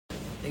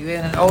Ik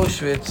ben in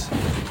Auschwitz.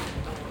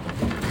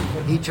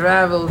 He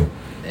traveled.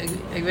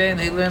 He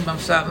learned from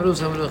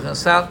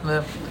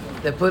Satmar.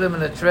 They put him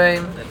in a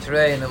train. A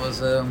train. It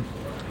was a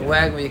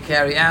wagon where you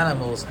carry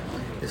animals.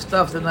 They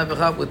stuffed him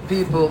up with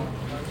people,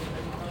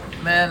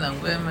 men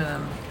and women,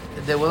 and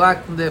they were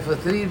locked in there for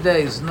 3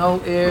 days.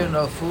 No air,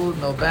 no food,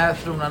 no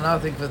bathroom, no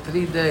nothing for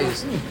 3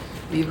 days.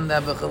 Even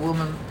a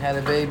woman had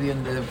a baby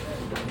in the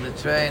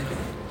train.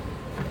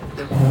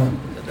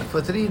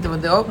 For 3 days,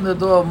 when they opened the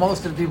door,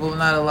 most of the people were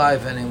not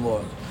alive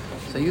anymore.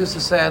 So he used to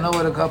say, I know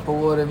what a cup of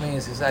water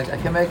means. He said, I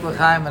can make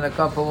l'chaim in a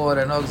cup of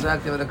water. I know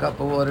exactly what a cup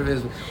of water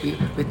is.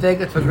 We take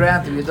it for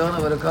granted. We don't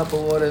know what a cup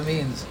of water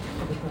means.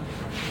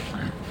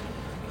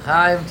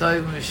 Chaim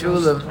Tov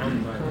Mishulam.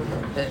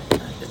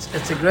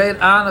 It's a great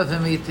honor for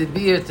me to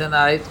be here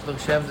tonight.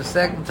 The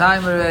second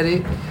time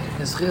already.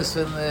 In Schis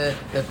from the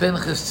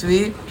Pinchas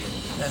Tzvi.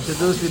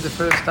 Introduced me the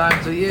first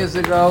time 2 years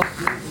ago.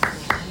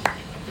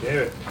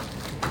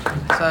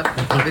 So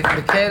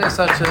the care is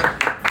such a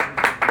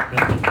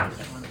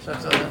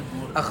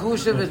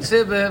chushev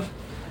tzibbev.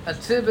 A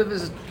tzibbev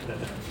is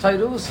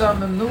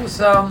teirusam and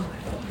nusam.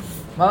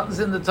 Mountains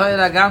in the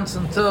Torah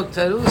ganzen Tag.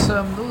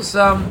 Teirusam,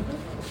 nusam.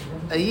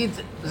 He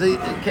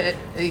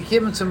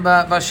came to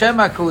Bashem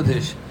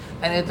HaKudish.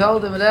 And he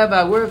told him, Rebbe,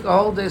 I work a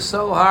whole day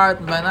so hard,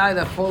 and by night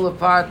I fall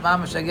apart.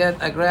 Mamash,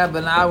 I grab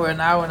an hour and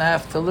a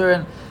half to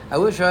learn. I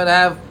wish I'd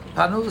have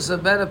panusa,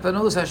 better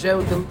panusa. Hashem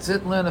would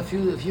sit and learn a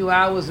few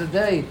hours a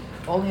day.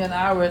 Only an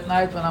hour at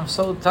night when I'm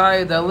so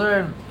tired, I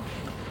learn.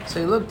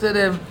 So he looked at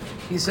him.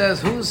 He says,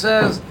 who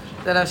says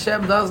that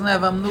Hashem doesn't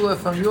have amnua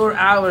from your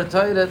hour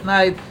Torah at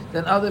night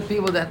than other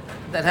people that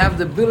have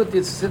the ability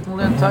to sit and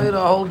learn Torah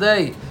a whole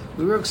day?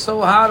 We work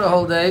so hard a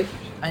whole day,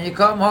 and you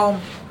come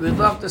home, we'd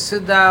love to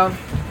sit down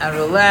and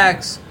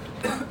relax,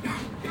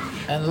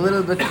 and a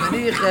little bit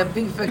menich and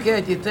pink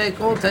faket. You take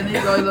all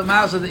tanik oil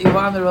mouth that you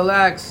want to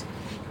relax.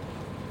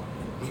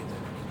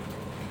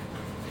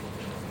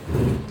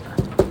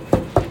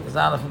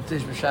 Zana from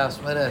Tish B'Shas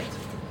Meret.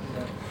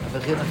 We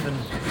beginnen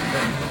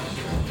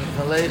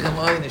van lege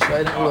moeine. Ik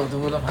weet niet hoe de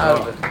woorden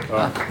houden.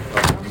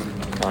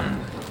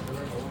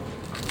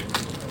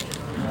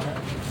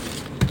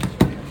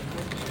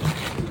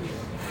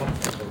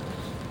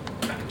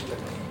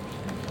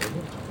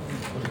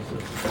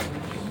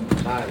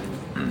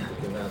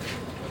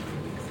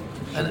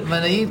 And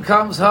when a Yid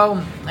comes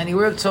home and he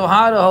worked so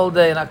hard the whole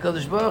day, and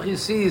HaKadosh Baruch Hu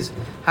sees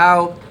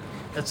how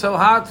it's so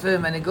hard for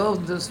him, and he goes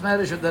into the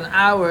Smedish with an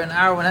hour and a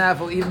half,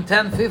 or even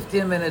 10,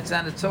 15 minutes,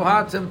 and it's so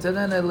hard for him to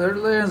learn. He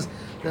learns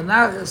the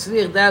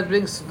Nachasrich that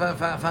brings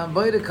from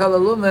Boide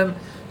Kalalumim,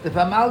 the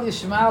Pamal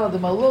Yishmael, the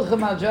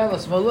Maluchim are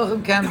jealous.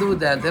 Maluchim can't do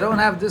that. They don't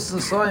have this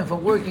insoyim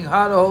from working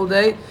hard the whole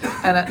day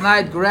and at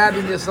night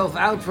grabbing yourself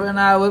out for an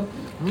hour.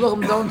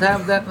 Maluchim don't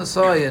have that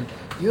insoyim.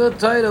 Your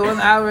Torah 1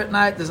 hour at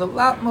night, there's a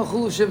lot more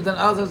chushiv than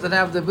others that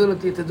have the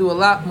ability to do a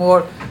lot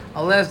more,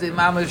 unless the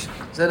mamish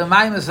said the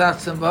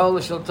maimasach and bahol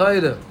shel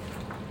Torah.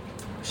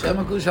 Shem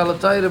HaKush al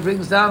Torah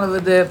brings down over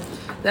there.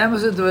 Then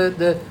was it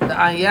the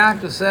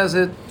Anyanka says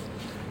it.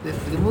 The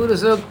Gemara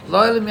says,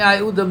 "Loylim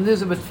ya'udam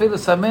nizu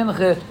betfilas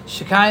hamincha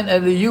shekain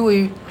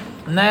eliyui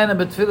nana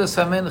betfilas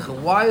hamincha."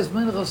 Why is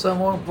mincha so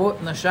more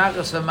important than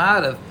shachas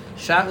hamarev?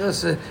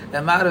 Shachas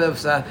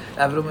hamarev,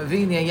 Avram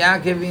Avinu and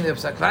Yaakov Avinu.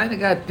 If a kleiner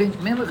guy pink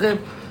mincha,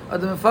 or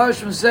the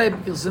Mefarshim say,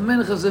 because the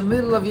mincha is the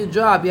middle of your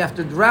job. You have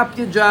to drop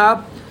your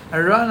job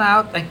and run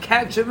out and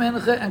catch a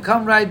mincha and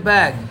come right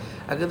back.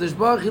 HaKadosh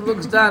Baruch Hu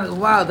looks down and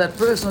wow, that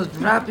person is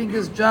dropping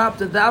his job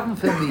to daven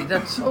for me.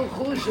 That's so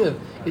chushev.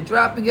 You're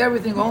dropping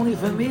everything only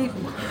for me.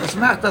 It's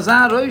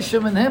machtazan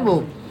roishim in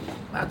himmel.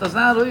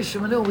 Machtazan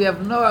roishim in himmel. We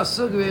have no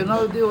asug, we have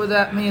no idea what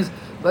that means.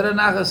 But a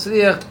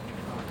nachasriach,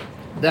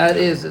 that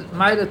is, it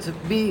might to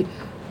be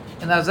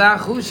in azan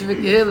chushev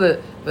v'kehille,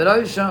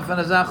 v'roishim from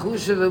azan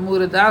chushev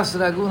v'murid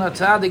asra guna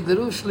tzadik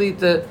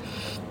derushlite.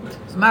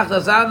 It's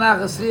machtazan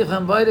nachasriach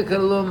and boide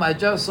kalum. I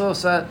just saw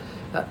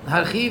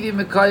Harchivi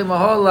Mekai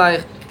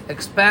Maholach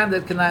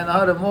expanded, can I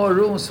have more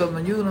rooms for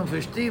Menunim, for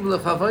Stiebel,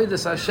 for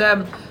Avodas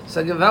Hashem,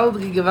 so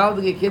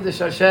gewaldige Kiddush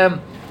Hashem.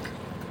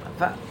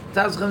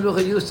 Tzadchim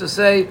Rucha used to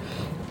say,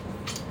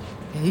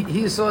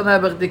 he saw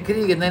Nebach the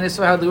Krieg, and then he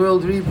saw how the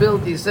world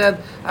rebuilt. He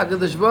said,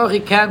 HaKadosh Baruch Hu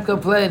can't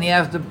complain. He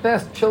has the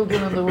best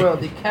children in the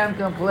world. He can't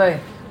complain.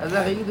 Als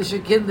er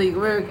Yiddische Kinder, ik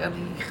werk, en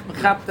ik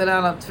gapt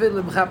eraan aan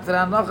Tfilm, ik gapt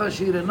eraan nog een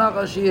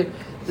shir,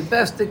 de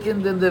beste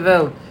Kinder in de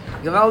wereld.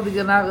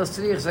 Gewaldige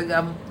Nagestrich,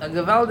 a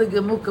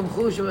gewaldige Mukim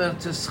Chushev, and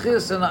to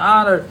Schis and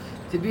honor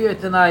to be here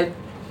tonight,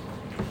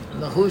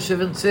 the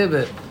Chushev and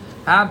Tzibbe.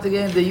 Hand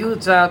again the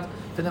Yartzheit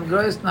von dem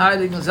größten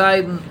heiligen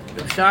Seiden,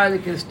 Reb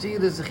Shayel'e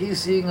Stil is the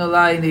Chising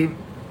Alaini.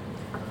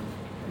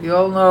 You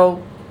all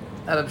know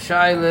that Reb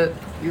Shayel'e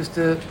used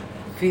to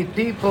feed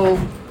people,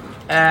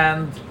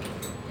 and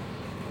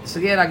it's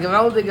again a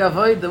gewaldige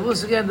avoid.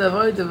 What's again the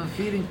avoid of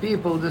feeding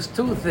people? There's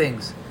two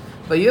things.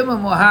 By Yom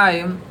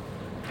HaMohaim,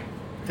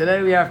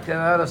 today we have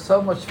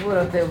so much food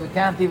out there, we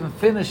can't even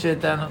finish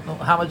it, and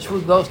how much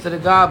food goes to the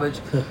garbage.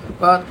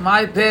 But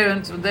my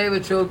parents, when they were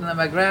children, and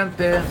my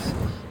grandparents,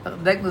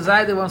 Dr.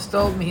 Zayde once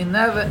told me he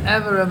never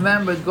ever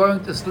remembered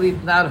going to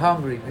sleep not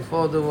hungry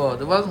before the war.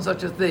 There wasn't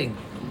such a thing.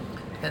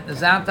 And the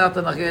Zantat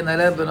noch in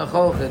Rebbe noch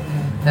Hochet.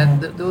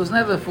 And there was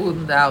never food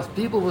in the house.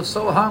 People were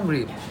so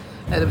hungry.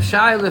 And Reb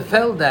Shayel'e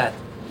felt that.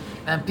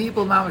 And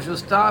people, mamash, were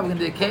starving.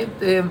 They came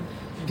to him.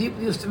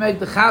 People used to make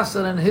the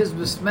chassan and his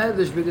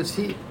besmedish because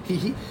he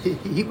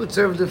would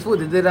serve the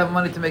food. He didn't have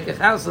money to make a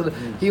chassan.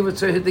 He would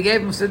serve. They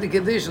gave him city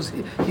conditions.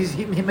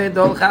 He made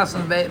the whole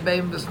chassan by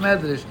him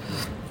besmedish.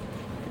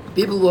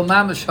 People were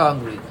mamash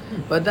hungry.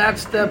 But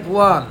that's step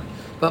one.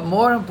 But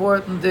more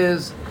important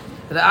is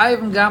that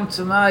Ivan Gam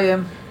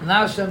Tzumayim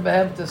Nashem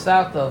Behem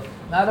Tesatov.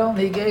 Not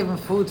only he gave him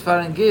food for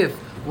a gift.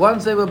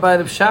 Once they were by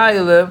Reb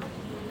Shayel'e,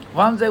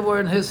 once they were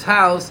in his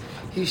house,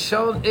 he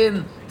showed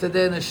in to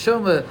the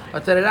Neshama, or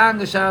to the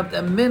Rangeshat,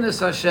 a Minas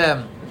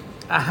Hashem,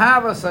 a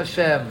Havas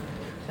Hashem,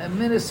 a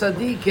Minas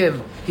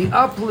Sadikim. He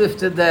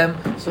uplifted them,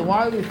 so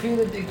while he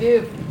feeded the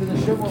gift, the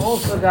Neshama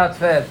also got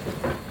fed.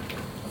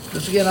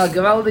 This again, a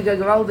gewaldige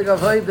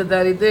avoide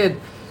that he did.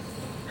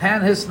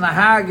 And his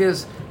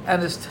Nahages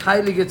and his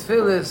Heilige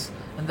Tfilis,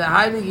 and the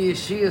Heilige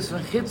Yeshiyas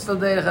from Chitzel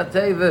Derech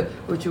HaTeva,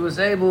 which he was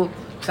able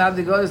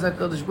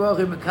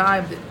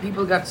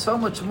people got so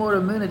much more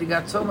immunity,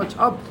 got so much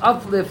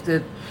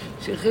uplifted.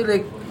 For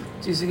the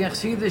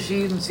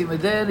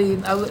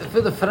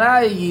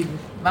Freie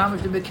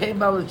Yidden, they became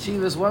Baal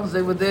Chivas. Once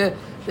they were there,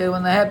 they were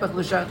in the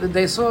Hepech,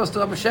 they saw us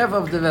to a chef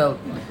of the world.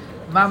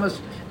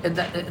 In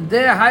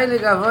their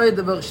Heilige Avoid,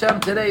 the Baruch Shem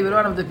today, we're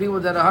one of the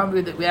people that are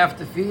hungry that we have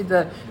to feed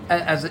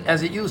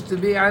as it used to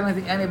be. I don't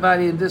think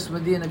anybody in this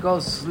Medina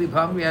goes to sleep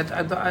hungry.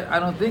 I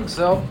don't think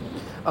so.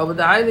 But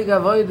the Heilige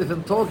Avoid, if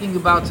I'm talking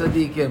about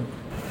Tzaddikim,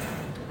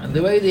 and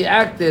the way they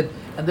acted,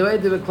 and the way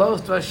they were close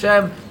to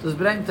Hashem, this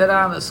brings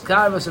around a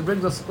skarvus, it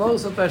brings us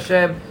closer to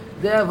Hashem.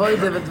 Their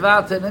Avoid with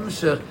Vata and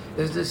Imshach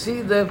is to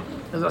see them,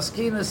 as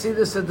Askina see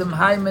this at them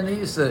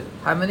Haimenisa.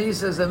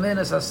 Haimenisa is a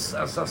minute, as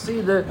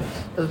Asida,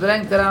 it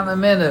brings around a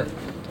minute.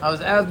 I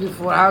was asked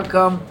before, how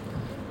come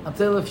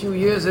until a few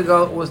years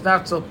ago it was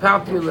not so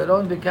popular? It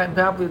only became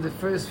popular the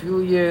first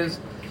few years,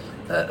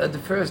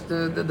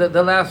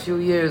 the last few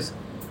years.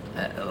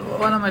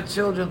 One of my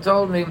children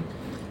told me,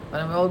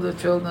 one of my older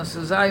children,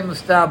 says, I am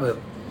Mustaber.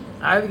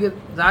 The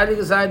Heilige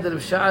Zayde of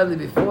Shayel'e,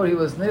 before he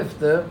was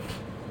Nifter,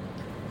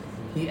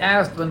 he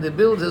asked, when they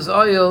built his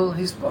oil,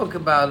 he spoke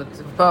about it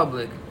in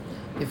public.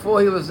 Before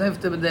he was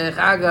Nifter, B'derech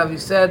Agav, he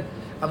said,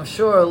 I'm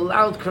sure a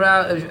loud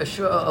crowd,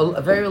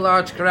 a very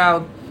large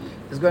crowd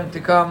is going to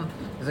come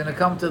to the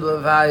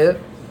Levaya,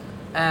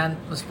 and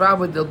most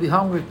probably there'll be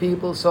hungry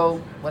people,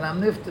 so when I'm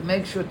nifted,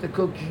 make sure to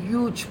cook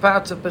huge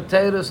pots of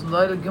potatoes and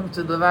let them come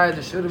to the Levaya.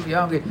 They shouldn't be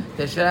hungry.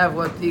 They should have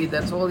what to eat.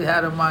 That's all he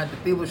had in mind. The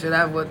people should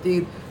have what to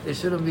eat. They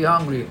shouldn't be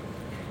hungry.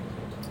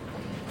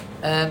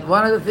 And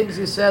one of the things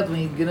he said, when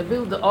you're going to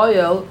build the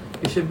oil,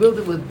 you should build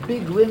it with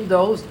big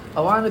windows. I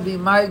want to be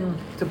mighty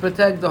to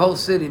protect the whole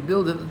city.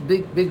 Build it with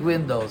big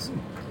windows.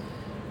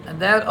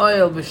 And that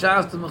oil,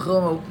 b'shas the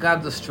mechuma,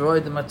 got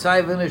destroyed. The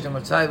matzai finished, the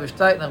matzai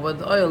v'shtaytnach, but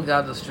the oil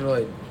got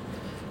destroyed.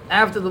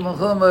 After the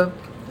Melchuma,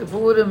 the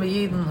Purim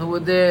Yidden who were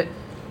there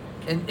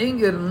in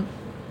Ingern,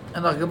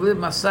 and noch geblieben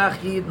Masach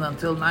Yidden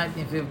until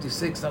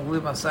 1956, noch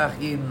geblieben Masach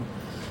Yidden.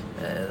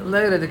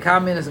 Later the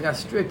communists got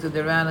stricter,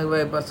 they ran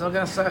away, but so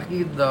got Masach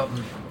Yidden dort.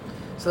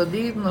 So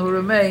the Yidden who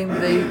remained,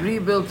 they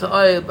rebuilt the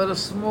oil, but a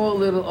small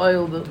little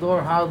oil, the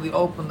door hardly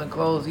opened and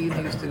closed.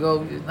 Yidden used to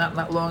go,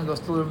 not long ago,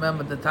 still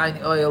remember the tiny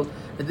oil.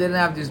 It didn't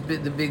have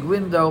the big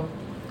window.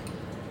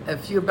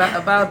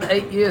 About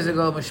 8 years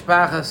ago,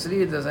 Mishpacha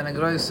Sridas and a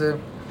große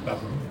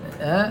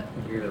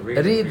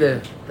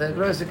Rieder, the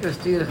große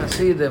Christian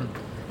Hasidim,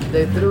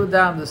 they threw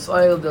down this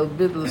oil, they'll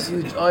build this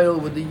huge oil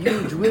with the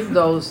huge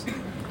windows.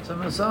 So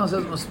my son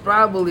says, most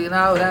probably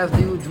now it has the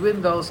huge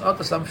windows,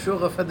 other some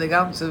Shura for the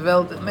ganze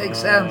Welt. It makes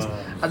sense.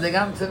 And the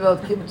ganze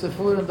Welt kommt zu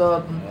fuhren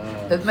dort.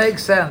 It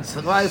makes sense.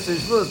 Why is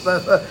it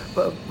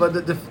but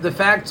the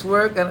facts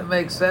work and it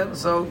makes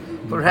sense. So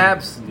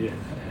perhaps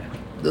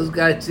those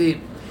guys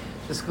see.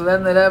 This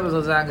Kalender Rebbe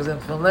soll sagen, is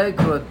from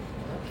Lakewood.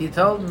 He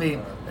told me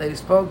that he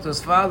spoke to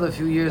his father a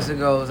few years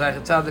ago,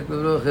 about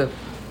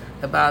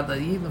the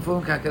Yidden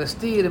from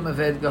Kakrastir, and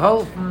had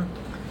geholfen.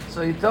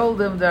 So he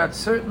told him that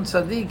certain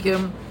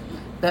tzaddikim,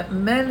 that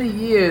many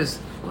years,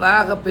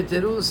 Lacha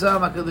Peterusa,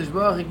 HaKadosh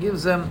Baruch Hu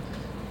gives them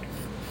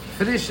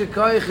frische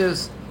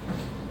koiches,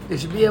 they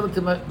should be able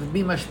to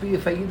be mashpia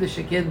for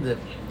Yiddische Kinder.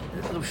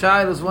 Reb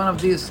Shayel'e was one of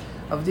these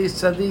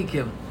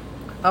tzaddikim.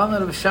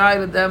 Owner of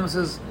Shayel'e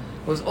Demesis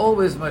was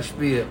always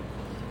mashpia.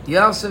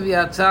 Yosef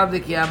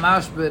Yatzadik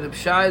Yamashber, Reb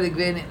Shayel'e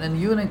gewinnt in a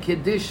Yunen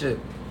Kedische.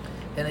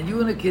 In a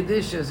Yunen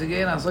Kedische, is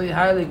again, as so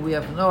heilig, we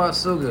have no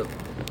Asuga.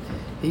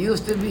 He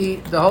used to be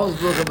the host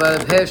book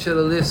about Reb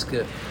Shayel'e.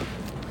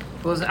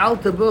 It was an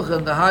alter book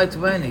in the high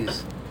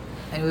 20s.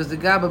 And he was the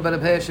Gabba by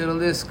Reb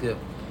Shayel'e.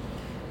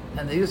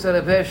 And they used to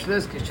Reb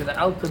Shayel'e, the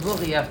alter book,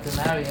 you have to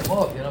marry him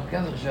off. You know,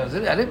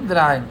 I didn't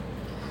drive him.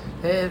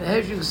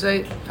 Here you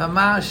say,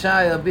 Fama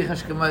Shaya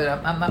Bichash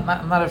Kamoyre. I'm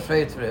not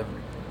afraid for him.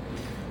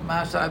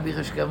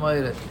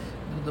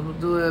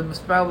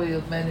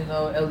 probably many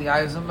know Eli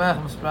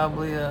Eisenbach,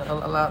 probably a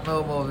lot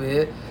know him over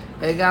here.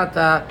 He got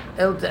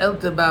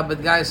Elte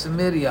Babet Guys and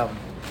Miriam.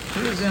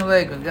 He was in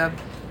Lake, we got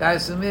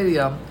Guys and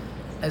Miriam.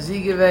 As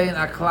he gave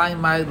a klein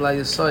Maid la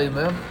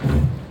Yesoyme.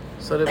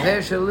 So the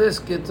Reb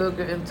Shayel'e took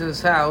her into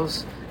his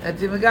house, and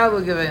the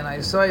Megadol gave a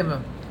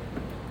Yesoyme.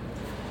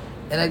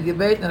 And I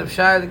gebeten Reb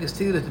Shayel'e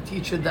to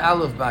teach her the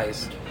Aleph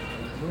Bais.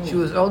 She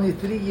was only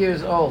 3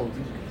 years old.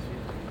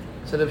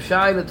 So Reb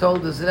Shayel'e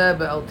told his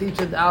Rebbe, I'll teach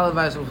her the Aleph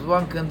Bais with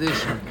one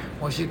condition.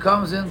 When she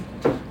comes in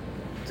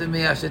to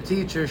me, I should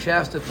teach her, she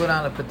has to put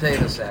on a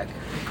potato sack.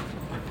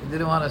 He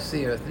didn't want to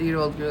see her. A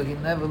 3-year-old girl, he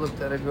never looked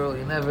at a girl,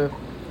 he never...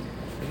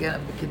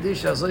 Again,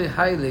 Kedisha was very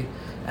highly,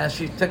 and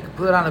she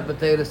put on a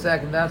potato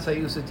sack, and that's how I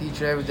used to teach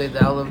her every day the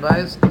Aleph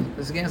Bais.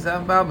 It's against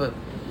that Baba.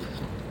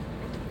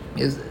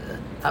 Is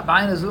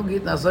eine Zung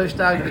geht nach so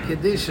stark wie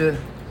Kedisha,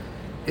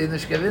 in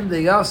ich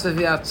gewinde Yosef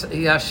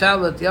ja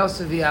Shalat,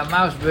 Yosef ja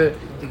Mashber,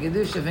 die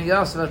Kedisha von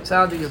Yosef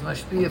Tzadik ist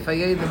Mashpia für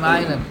jedem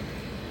einen.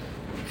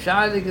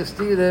 Shayel'e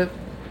Gestire,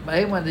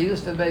 by him when they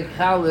used to make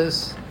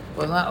challahs,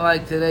 was not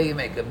like today. You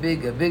make a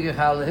bigger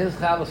challah. His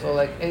challahs were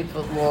like 8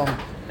 foot long.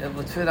 It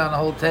would fit on the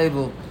whole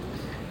table.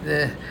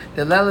 The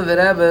Lelev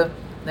Rebbe,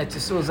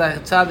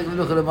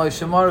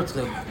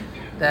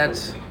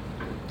 that's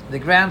the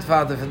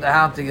grandfather from the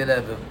Hantige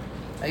Rebbe.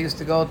 I used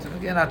to go to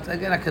again a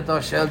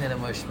Kadosh Elyon in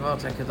Moshe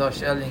Mordechai,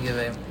 Kadosh Elyon gave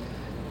him.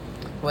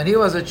 When he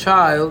was a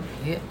child,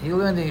 he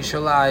learned in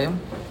Yerushalayim,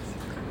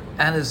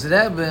 and his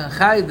Rebbe in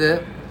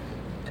Chayde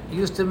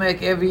used to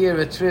make every year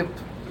a trip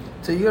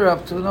to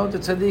Europe to know the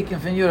tzaddikim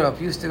from Europe.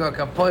 He used to go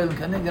Kapoil and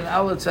Kanig and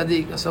all the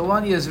tzaddikim. So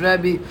one year's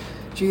Rebbe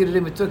cheated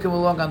him. He took him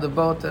along on the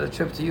boat at a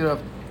trip to Europe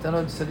to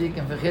know the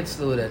tzaddikim from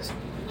Shedlitzer.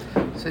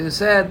 So he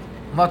said,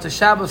 Mata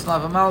Shabbos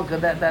Lavamalka,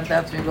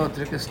 that's when you go to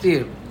the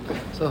Kastir.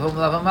 So from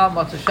Lavamal,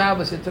 Mata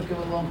Shabbos, he took him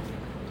along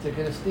to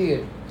the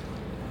Kastir.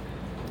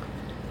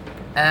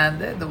 And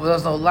there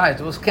was no light,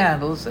 there was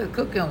candles. They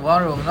cooked in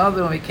one room,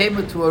 another room. He came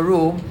into a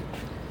room,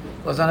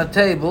 was on a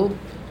table,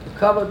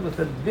 covered with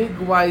a big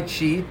white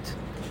sheet.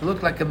 It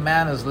looked like a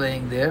man was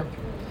laying there.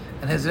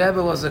 And his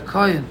Rebbe was a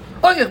Kohen.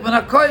 Oh, ich bin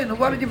a Kohen,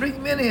 why did you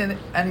bring me in?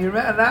 And he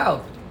ran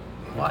out.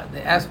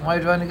 They asked him, why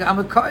are you running? I'm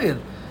a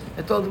Kohen.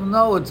 They told him,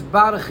 no, it's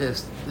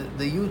Barachis.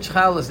 The huge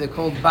challah, they're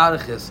called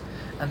Barachis.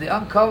 And they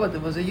uncovered,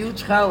 there was a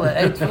huge challah,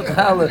 8-foot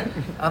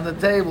challah on the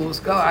table. It was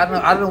covered.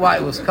 I don't know why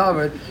it was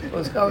covered. It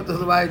was covered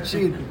with a white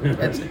sheet.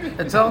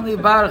 It's only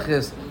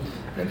Barachis.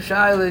 Reb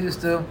Shayel'e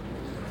used to,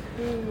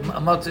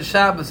 Motzei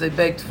Shabbos, they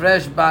baked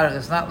fresh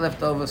Barachis, not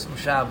leftovers from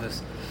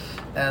Shabbos.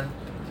 And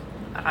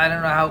I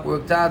don't know how it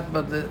worked out,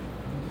 but the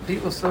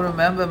people still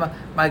remember.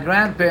 My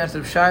grandparents,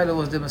 Reb Shayel'e,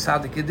 was the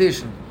Masada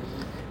Kedishin.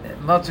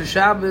 Motzei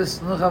Shabbos,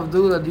 Nuch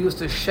Avdullah, they used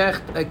to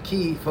shecht a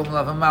key from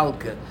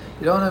Lavamalka.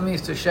 You don't know what it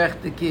means to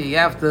shecht the key. You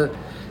have to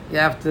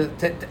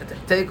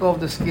take off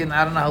the skin.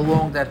 I don't know how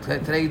long that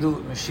today do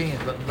with machines,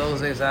 but in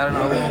those days I don't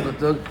know how long it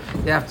took.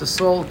 You have to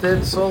salt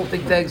it.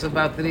 Salting takes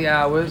about 3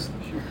 hours.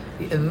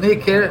 In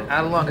Nikir,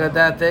 I don't know how long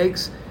that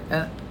takes.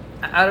 And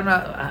I don't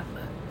know.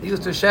 He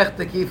used to shecht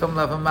the key from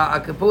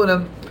Lavamalka.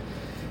 Kapunim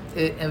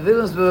in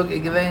Wilhelmsburg, he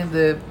gave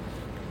the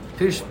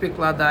fish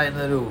pickladai in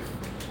the roof.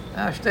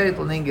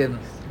 Shtetl Ningen.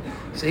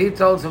 So he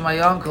told my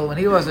uncle, when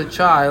he was a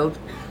child,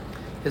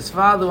 his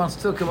father once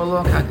took him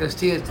along to Reb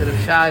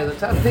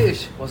Shayel'e at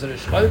Tish. Was it a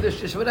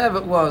Shchodesh? Whatever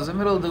it was, the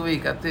middle of the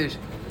week at Tish.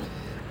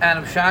 And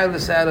Reb Shayel'e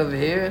sat over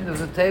here, and there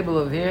was a table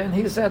over here, and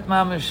he sat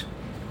mamish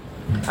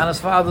on his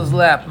father's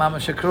lap,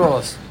 mamish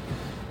across.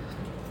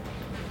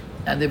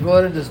 And they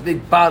brought in this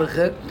big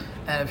barche,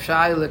 and Reb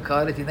Shayel'e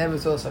cut it. He never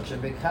saw such a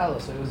big challah,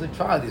 so he was a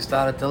child. He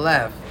started to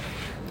laugh.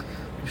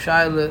 Reb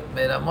Shayel'e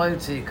made a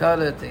moitzi, he cut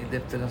it, he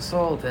dipped it in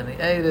salt, and he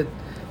ate it.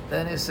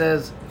 Then he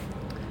says,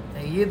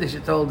 in Yiddish, he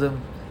told him,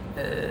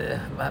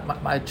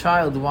 my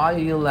child, why are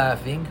you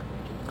laughing?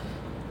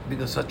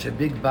 Because such a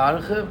big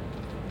barche.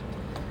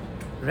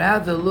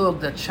 Rather look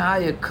that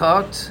Shaya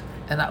cut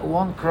and not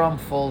one crumb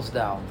falls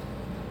down.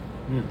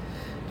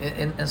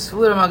 In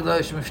Svura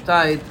Magdosh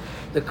Mishtayit,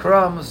 the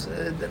crumbs,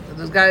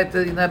 this guy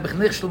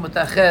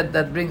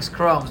that brings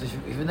crumbs.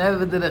 If you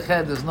never did a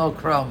ched, there's no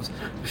crumbs.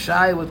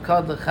 Shaya would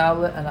cut the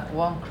challah and not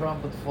one crumb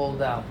would fall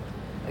down.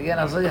 Again,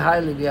 I say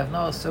highly, we have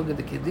no sugar.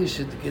 The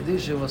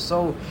Kedisha was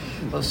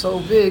so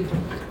big.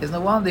 It's no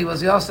wonder he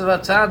was Yosef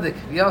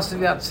HaTzadik, Yosef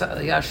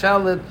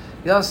Yashalit,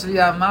 Yosef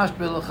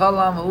Yamashbil,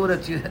 Chalam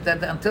Urat.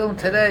 That until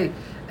today,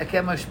 I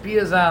can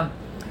mashpiyas on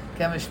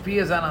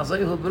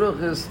Azoichul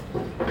Bruchis,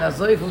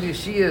 Azoichul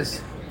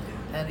Yeshiyas,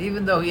 and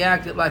even though he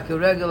acted like a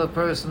regular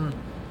person,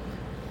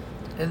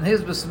 in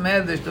his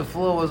besmedish, the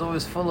floor was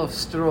always full of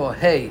straw,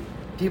 hay.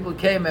 People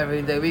came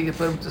every day, we could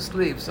put him to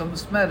sleep. Some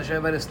besmedish,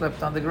 everybody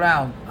slept on the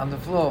ground, on the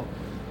floor.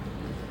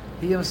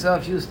 He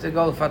himself used to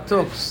go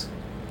fatuks.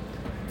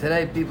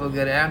 Today people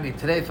get angry.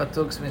 Today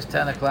fatuks means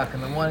 10 o'clock in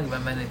the morning,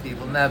 but many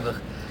people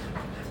never.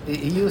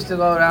 He used to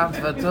go around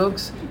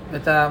fatuks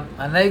with a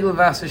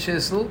nagelwasser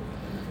schissel,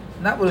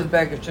 not with his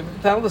bag of chicken,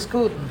 talus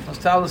kuten, was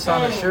talus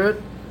on a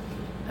shirt,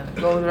 and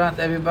go around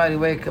to everybody,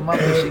 wake him up,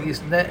 and she gives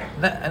a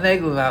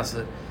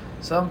nagelwasser.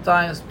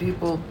 Sometimes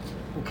people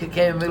who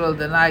came in the middle of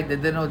the night, they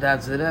didn't know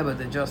that's the Rebbe,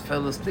 they just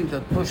fell asleep,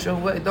 they'd push him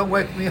away, don't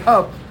wake me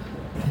up.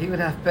 He would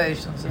have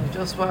patience and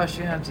just wash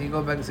your hands. He'd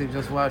go back and say,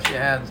 just wash your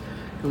hands.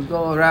 He would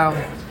go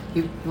around,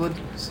 he would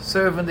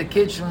serve in the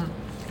kitchen,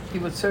 he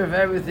would serve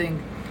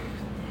everything.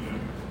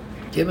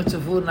 Give it to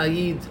food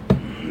Naid,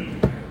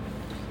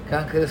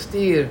 Kanker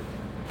Stier.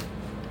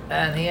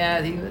 And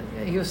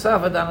he was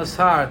suffered on his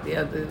heart. He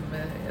had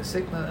a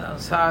sickness on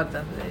his heart,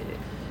 and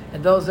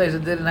in those days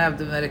it didn't have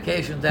the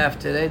medication they have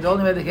today. The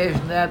only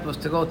medication they had was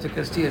to go to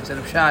Kastir, to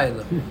Reb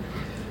Shayel'e.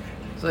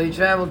 So he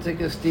traveled to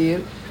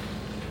Kastir,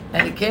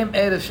 and he came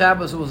Erev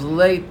Shabbos. It was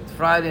late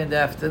Friday in the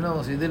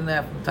afternoon, so he didn't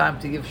have time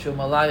to give Shalom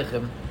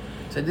Aleichem.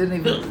 So he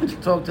didn't even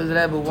talk to the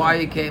Rebbe why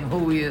he came,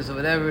 who he is, or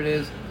whatever it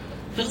is.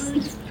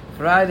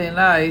 Friday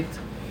night,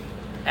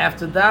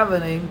 after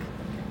davening,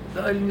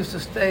 the Olim used to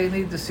stay and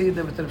eat the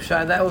Seder with Reb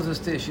Shayel'e. That was his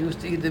dish. He used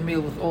to eat the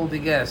meal with all the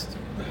guests.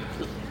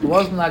 It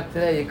wasn't like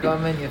today. You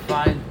come in, you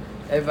find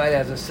everybody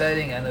has a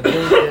setting and a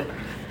building.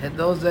 In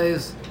those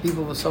days,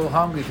 people were so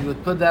hungry. If you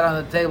would put that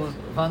on the table,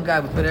 one guy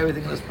would put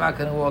everything in his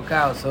pocket and walk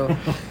out. So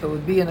it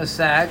would be in a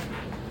sack.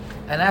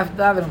 And after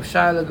davening, Reb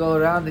Shayel'e would go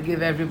around to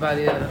give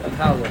everybody a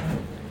challah.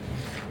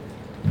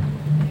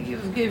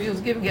 He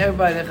was giving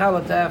everybody a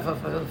challah to have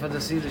for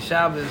the Seder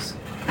Shabbos.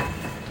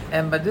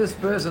 And by this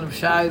person, Reb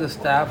Shayel'e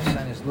stops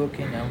and he's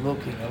looking and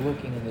looking and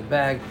looking in the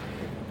bag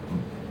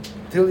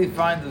till he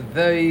finds it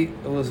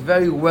was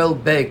very well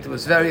baked. It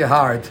was very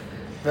hard,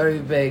 very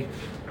baked.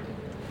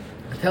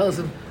 He tells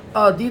him,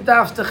 "Oh, die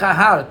darfst du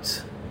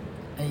hart."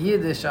 In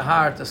Yiddish, a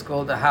heart is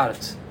called a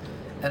heart,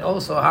 and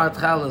also a hard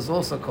challah is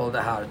also called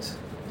a heart.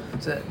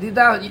 So,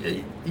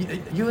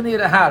 you need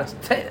a heart.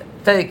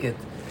 Take it.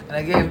 And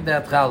I gave him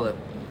that challah.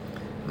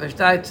 He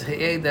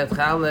ate that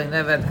challah. He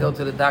never had to go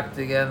to the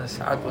doctor again. His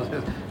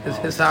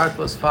heart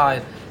was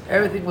fine.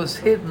 Everything was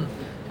hidden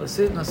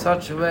in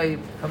such a way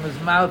from his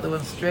mouth. It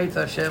went straight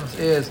to Hashem's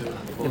ears.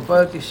 He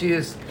brought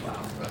Yeshia's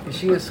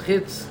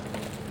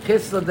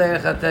chitz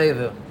l'derech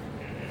hateva.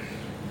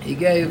 He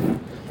gave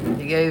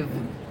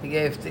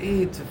to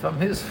eat from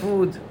his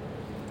food.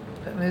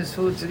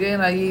 To gain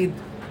Ayid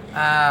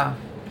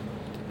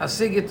a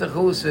sigit to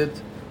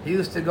chusit. He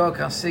used to go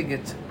kan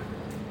sigit.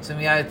 To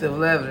Miyaitev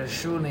Lev,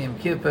 Shuni, Yom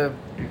Kippur,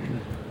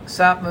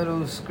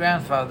 Satmar's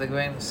grandfather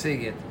going to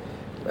Sigit.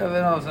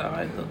 Whoever knows,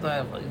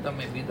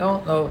 maybe you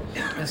don't know.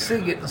 In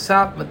Sigit and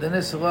Satmar, the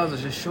Nissa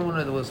was a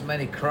Shuna, there was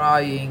many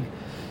crying.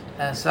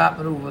 And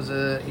Satmar was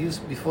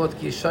before the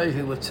Kishayiv,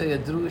 he would say a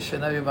drusha,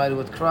 and everybody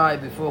would cry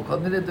before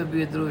Kalnid to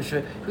be a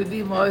drusha. Could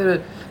be more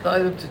the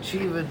item to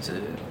achieve it.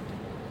 And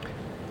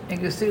you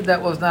can see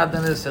that was not the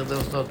Nissa. There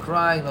was no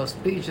crying, no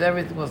speech,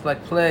 everything was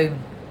like plain.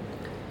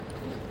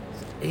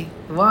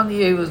 One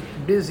year he was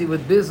busy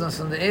with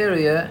business in the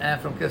area, and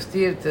from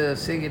Kastir to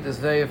Sigit is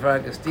very far.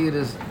 Kastir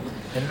is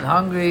in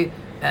Hungary,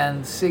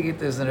 and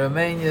Sigit is in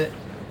Romania.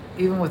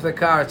 Even with the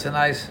car, it's a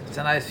nice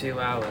few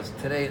hours.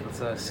 Today it's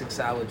a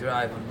 6-hour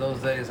drive. In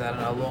those days, I don't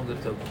know how long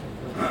it took.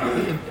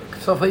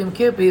 So for Yom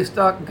Kippur,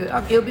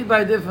 he'll be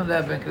by different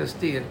level in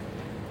Kastir.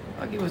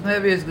 He was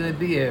never going to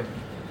be here.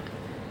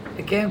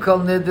 It came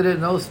Kol Nidre,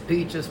 no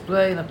speeches,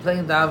 plain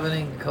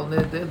davening. Kol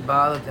Nidre, it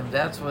bothered him.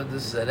 That's why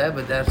this is a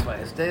Rebbe, that's why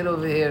I stayed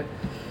over here.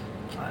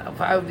 If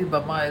I would be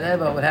by my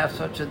Rebbe, I would have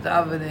such a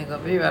davening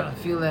over here, I don't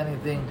feel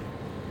anything.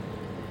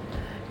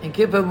 In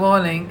Kippur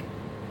morning,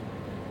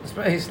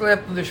 he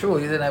slept in the shul.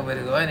 He didn't have where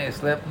to go anyway. He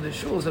slept in the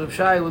shul. So Reb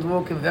Shayel'e was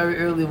walking very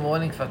early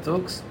morning,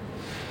 Fatuks.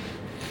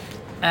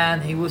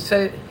 And he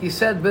said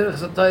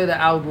Birchas HaTorah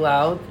out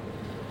loud.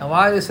 And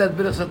while he said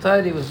Birchas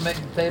HaTorah, he was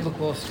making the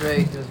tablecloth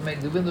straight, he was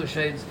making the window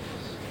shades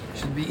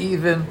should be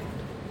even.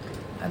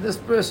 And this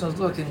person was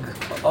looking,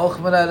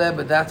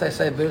 but that's I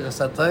say Birchas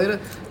HaTorah.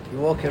 You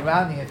walk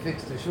around and you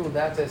fix the shoe,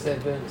 that's I say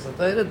Birchas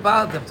HaTorah. It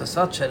bothered him to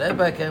such a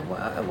Rebbe.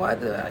 Why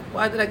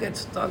did I get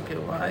stuck here?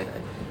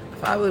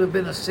 If I would have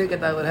been a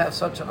Sigit, I would have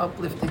such an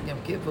uplifting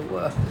Yom Kippur.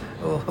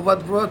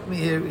 What brought me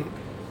here?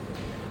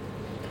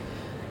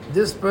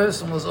 This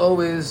person was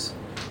always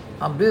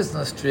on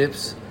business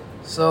trips.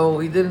 So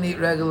he didn't eat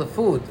regular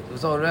food. There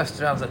was all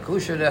restaurants, like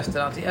kosher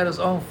restaurants. He had his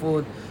own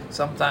food.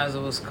 Sometimes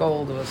it was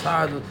cold, it was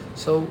hard.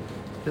 So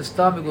his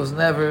stomach was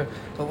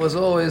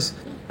always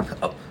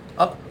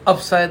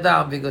upside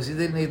down because he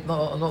didn't eat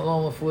no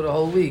normal food a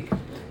whole week.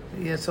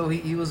 Yeah, so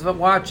he was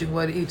watching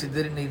what he eats. He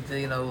didn't eat,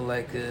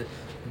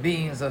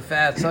 beans or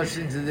fat, such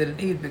things he didn't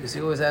eat because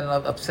he always had an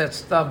upset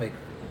stomach.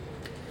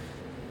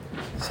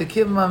 So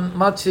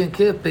Machi and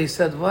Kippur, he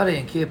said, what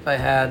in Kippur I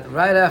had?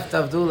 Right after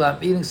Avdullah,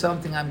 I'm eating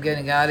something, I'm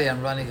getting out of here,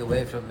 I'm running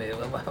away from here.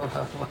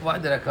 Why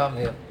did I come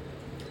here?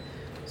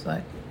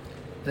 So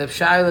Reb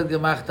Shayel'e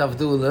gemacht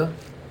Avdullah.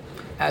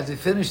 As he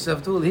finished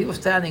Avdullah, he was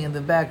standing in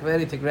the back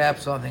ready to grab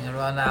something and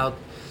run out.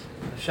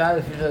 Reb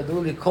Shayel'e finished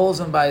Avdullah, he calls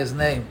him by his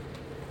name.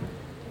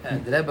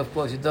 And the Rebbe, of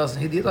course, he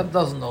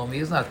doesn't know me,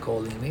 he's not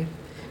calling me.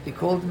 He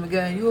called him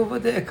again, you over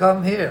there,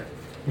 come here.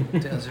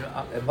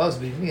 It must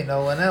be me,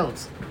 no one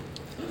else.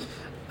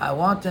 I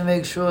want to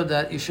make sure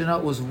that you should know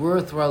it was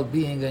worthwhile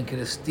being in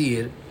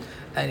Kastir.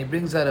 and he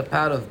brings out a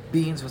pot of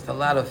beans with a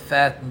lot of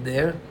fat in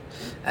there,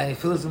 and he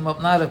fills them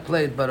up, not a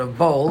plate, but a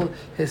bowl.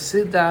 He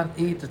sit down,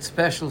 eat, it's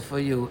special for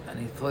you. And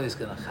he thought he's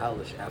going to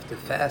chalish. After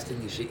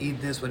fasting, you should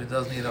eat this when he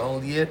doesn't eat a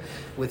whole year,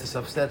 with his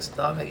upset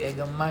stomach, egg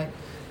mind.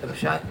 Reb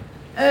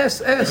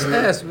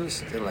Shayel'e, we were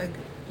still like...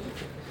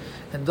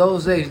 In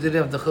those days, you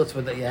didn't have the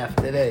chutzpah that you have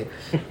today.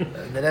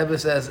 The Rebbe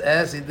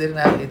says, he didn't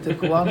have, he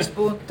took one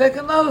spoon, take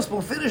another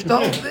spoon, finish the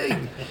whole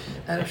thing.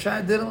 And Reb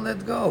Shayel'e didn't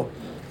let go.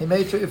 He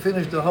made sure he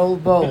finished the whole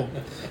bowl.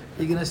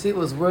 You're going to see it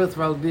was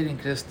worthwhile being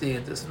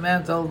Christian. This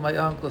man told my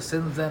uncle,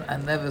 since then, I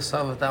never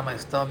suffered on my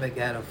stomach. I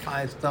had a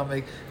fine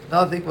stomach.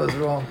 Nothing was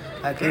wrong.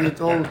 I could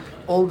eat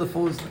all the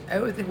foods.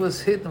 Everything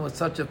was hidden with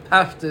such a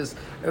pashtus.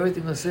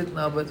 Everything was hidden,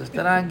 but the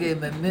Staran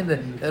gave him a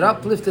minute. It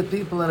uplifted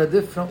people in a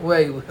different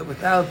way,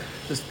 without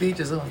the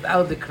speeches and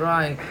without the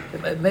crying.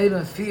 It made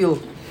him feel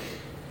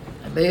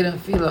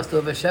as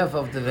to be chef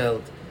of the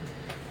world.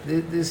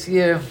 This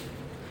year,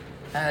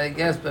 I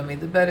guess, the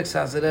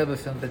Berek Rebbe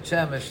from Bet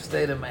Shemesh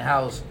stayed in my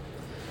house.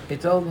 He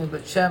told me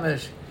Bet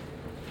Shemesh,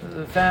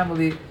 the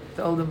family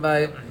told him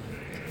by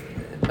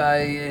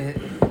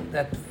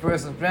that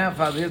person's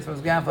grandfather,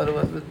 his grandfather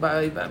was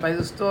by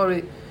the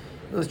story.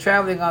 He was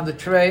traveling on the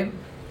train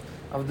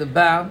of the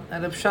Baum,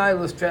 and Reb Shayel'e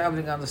was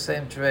traveling on the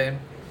same train.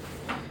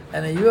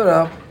 And in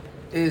Europe,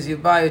 you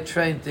buy a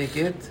train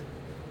ticket,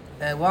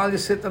 and while you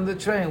sit on the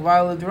train,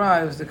 while it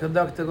drives, the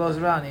conductor goes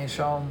around and you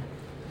show him.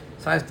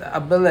 So a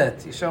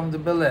billet. You show him the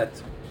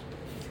billet.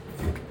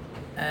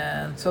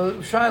 And so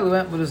Shayel'e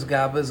went with his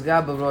Gabba. His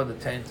Gabba brought the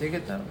train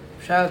ticket.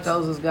 Shayel'e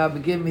tells his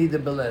Gabba, give me the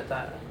billet.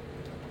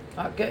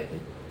 Okay.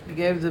 He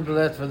gave the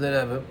billet for the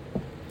Rebbe.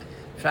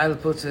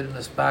 Shayel'e puts it in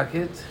his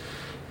pocket.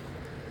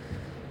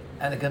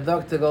 And the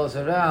conductor goes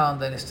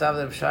around and he stops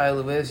at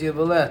Shayel'e, where's your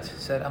billet? He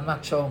said, I'm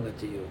not showing it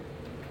to you.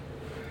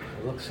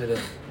 He looks at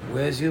him,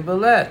 where's your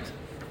billet?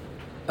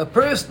 A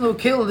person who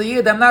killed the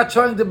Yid, I'm not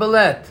showing the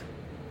billet.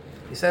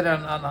 He said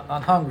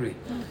on Hungary,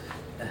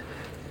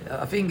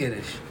 of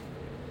English.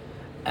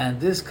 And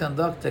this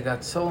conductor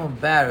got so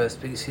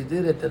embarrassed because he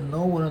did it that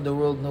no one in the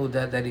world knew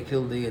that he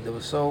killed the Yid. He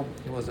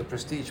was a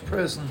prestige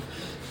person.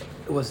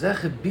 It was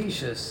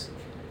echebishus.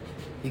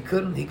 He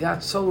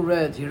got so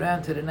red, he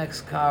ran to the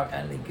next car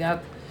and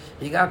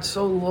he got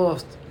so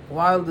lost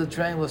while the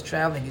train was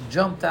traveling. He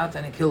jumped out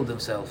and he killed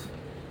himself.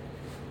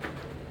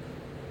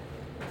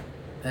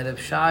 And Reb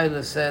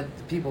Shayel'e said,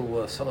 people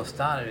were so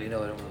astonished,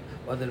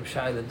 what did Reb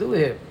Shayel'e do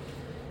here?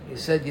 He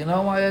said, you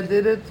know why I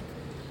did it?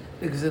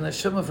 Because the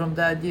neshama from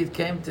that Yid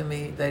came to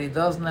me that he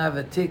doesn't have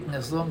a tikkun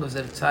as long as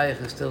the tzayich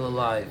is still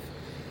alive.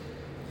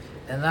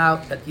 And now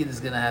that Yid is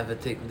going to have a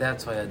tikkun.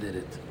 That's why I did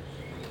it.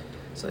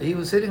 So he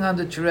was sitting on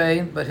the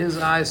train, but his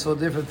eyes saw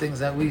different things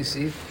than we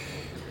see.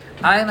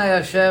 Einai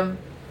Hashem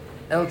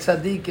el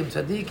tzadikim,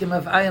 tzadikim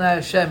of Einai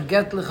Hashem,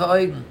 göttliche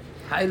Augen,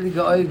 heilige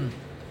Augen.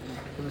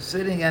 He was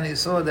sitting and he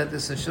saw that the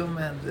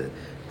neshama and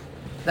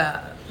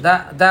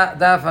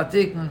da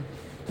fatiken.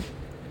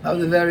 That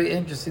was a very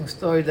interesting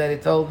story that he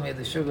told me.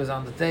 The sugar's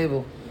on the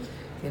table.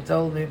 He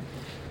told me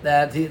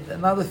that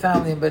another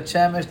family in Bet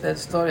Shemesh, that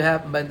story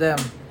happened by them.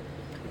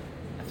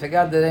 I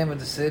forgot the name of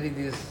the city,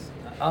 these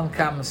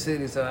uncommon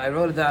cities. So I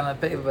wrote it down on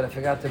paper, but I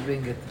forgot to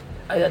bring it.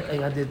 I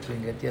did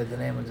bring it, yeah, the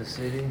name of the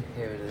city.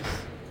 Here it is.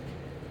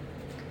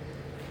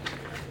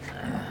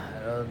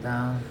 I wrote it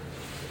down.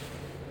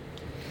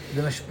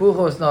 The Meshpucha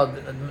was not,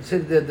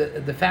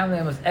 the family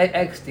name was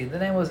Eckstein. The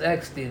name was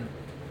Eckstein.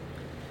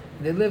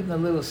 They lived in a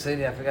little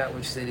city, I forgot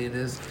which city it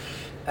is,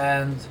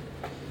 and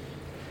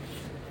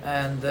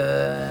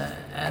the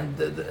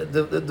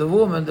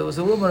woman, there was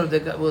a woman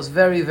that was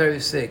very,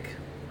 very sick,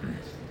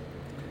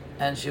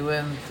 and she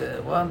went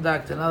one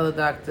doctor, another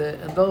doctor.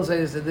 In those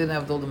days, they didn't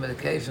have all the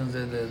medications,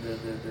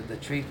 the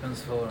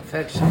treatments for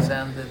infections,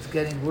 and it's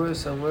getting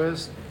worse and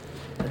worse.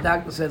 The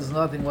doctor said there's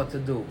nothing what to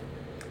do.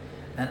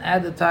 And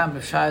at the time,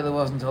 Reb Shayel'e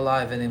wasn't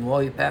alive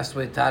anymore. He passed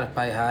away Tarek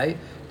Pai Hai.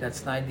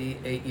 That's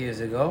 98 years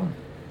ago.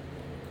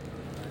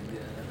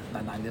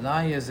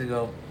 99 years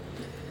ago.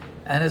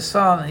 And his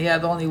son, he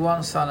had only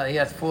one son. He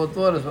had 4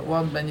 daughters, but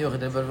one Ben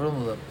Yochid, Rebbe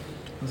Vrumele.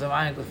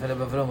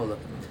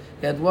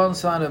 He had one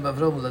son, Rebbe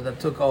Vrumele, that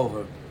took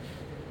over.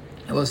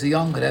 It was a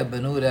young Rebbe,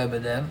 new Rebbe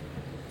then.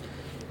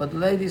 But the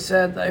lady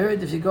said, I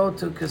heard if you go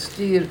to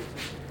Kastir,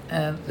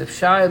 and Reb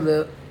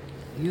Shayel'e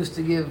used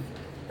to give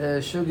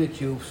sugar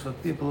cubes for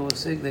people who were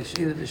sick. They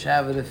sheeted the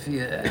Shabbat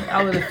Refiyah.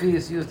 All of the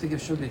feasts used to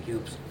give sugar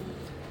cubes.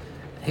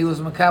 He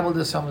was Makabel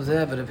the Samos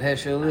Rebbe, Reb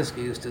Shayel'e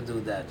used to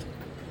do that.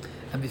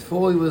 And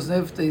before he was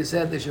nifta, he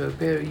said they should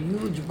prepare a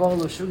huge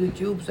bowl of sugar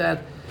cubes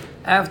that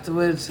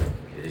afterwards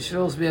you should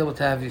also be able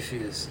to have your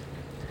shears.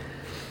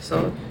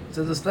 So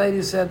this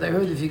lady said, I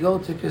heard if you go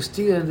to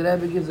Kastir and the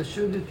Rebbe gives a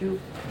sugar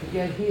cube, you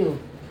get healed.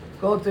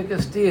 Go to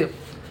Kastir.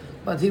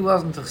 But he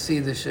wasn't to see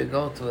the should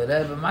go to a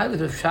Rebbe. My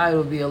little Shaya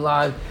will be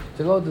alive.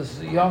 To go to this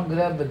young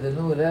Rebbe, the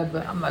new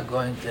Rebbe, I'm not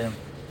going to him.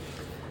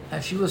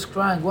 And she was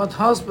crying, what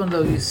husband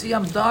though? You see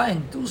I'm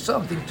dying. Do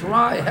something.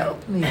 Try.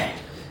 Help me.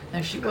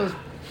 And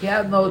he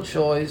had no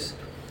choice.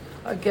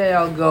 Okay,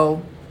 I'll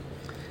go.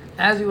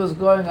 As he was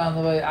going on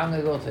the way, I'm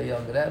going to go to a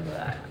young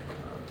Rebbe.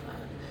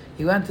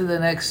 He went to the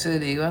next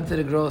city. He went to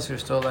the grocery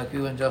store like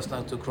we went just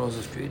now to cross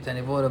the street, and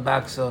he bought a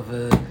box of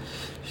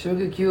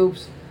sugar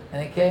cubes.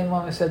 And he came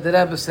home and said, "The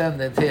Rebbe sent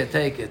it. Here,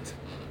 take it."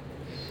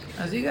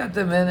 As he got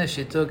them in,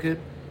 she took it.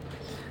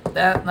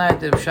 That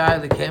night, Reb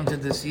Shayel'e came to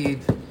the Yid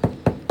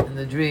in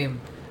the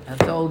dream and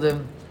told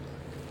him,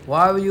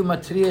 "Why were you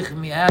matriach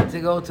me? I had to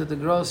go to the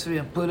grocery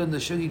and put in the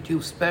sugar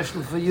cube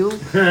special for you.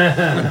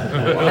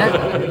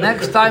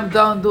 Next time,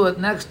 don't do it.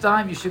 Next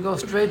time, you should go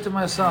straight to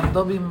my son.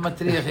 Don't be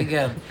matriach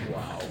again."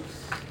 Wow.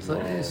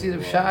 So you see,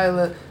 Reb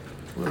Shayel'e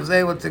was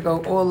able to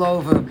go all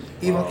over,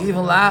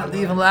 even lachen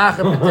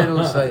mit der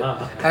Russai.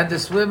 And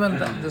this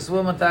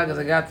woman tag as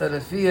I got to the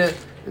fear.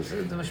 This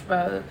is the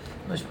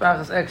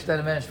Mishpachas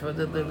externe Mensch.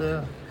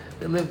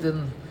 They lived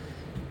in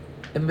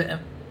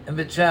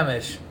Bet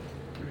Shemesh.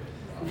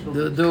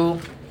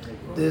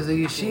 There's a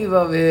yeshiva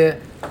over here,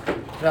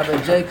 Rabbi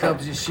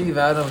Jacob's yeshiva.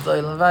 I don't know if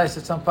Doylan Weiss,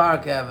 it's on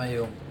Park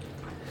Avenue.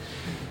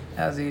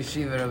 There's a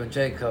yeshiva, Rabbi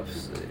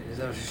Jacob's. He's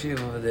a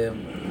yeshiva over there.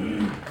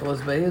 It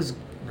was by his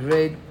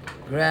great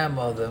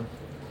grandmother.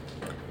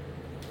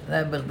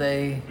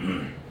 They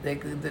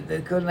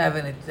couldn't have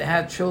any. They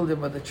had children,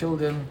 but the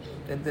children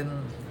they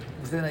didn't.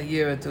 Within a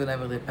year or two,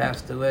 they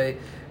passed away.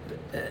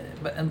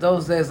 But in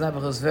those days, it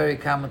was very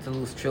common to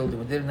lose children.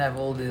 We didn't have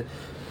all the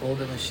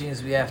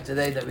machines we have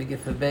today that we get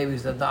for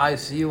babies, that the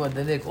ICU and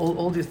the NIC.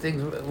 All these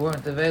things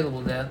weren't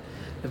available then.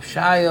 Reb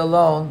Shayel'e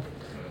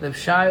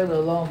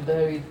alone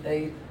buried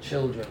 8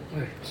 children.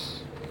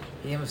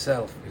 He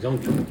himself. His own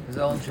children. His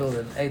own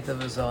children, 8 of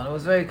his own. It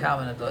was very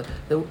common at all.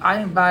 The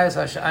Ayin Bayis,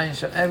 Ayin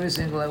Sham, every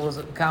single, it was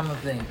a common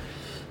thing.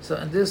 So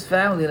in this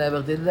family, they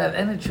didn't have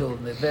any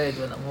children. They buried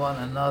one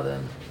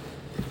another.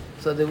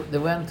 So they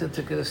went to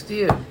the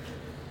steer,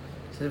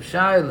 to Reb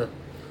Shayel'e.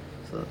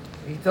 So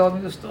he told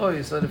me the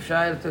story. So Reb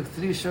Shayel'e took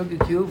 3 sugar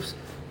cubes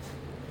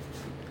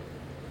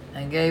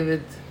and gave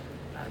it,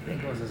 I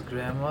think it was his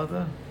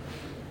grandmother,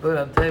 put it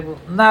on the table.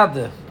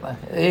 Nada.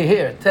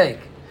 Here, take.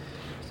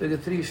 So he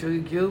got 3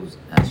 sugar cubes,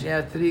 and she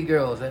had 3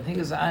 girls. I think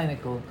it's an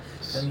einikel.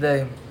 And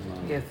they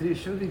had 3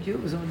 sugar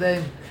cubes, and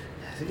they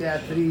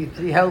had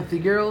 3 healthy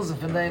girls, and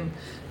von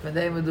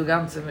dem we do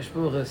ganze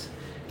Mishpuches,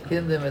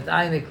 Kinder mit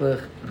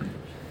einiglich.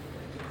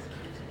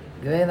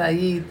 Gewesen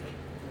Ayid,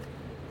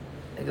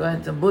 I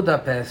went to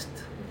Budapest.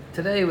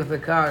 Today with the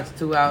car, it's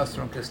 2 hours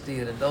from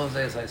Castile. In those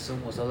days, I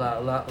assume, was a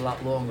lot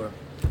longer.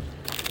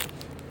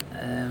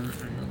 I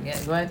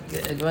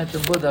went to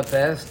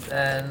Budapest,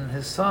 and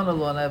his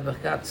son-in-law never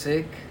got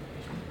sick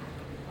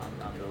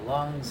on the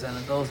lungs, and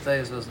in those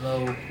days there was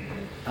no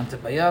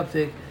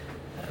antibiotic.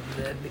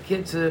 The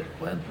kids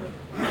went,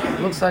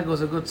 looks like it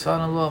was a good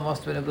son-in-law,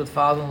 must have been a good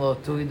father-in-law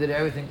too. He did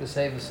everything to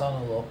save his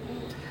son-in-law.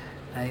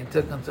 And he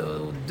took him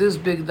to this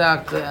big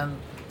doctor, and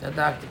the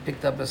doctor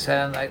picked up his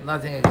hand like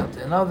nothing had got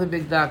to. Another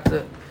big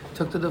doctor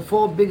took to the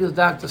 4 biggest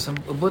doctors in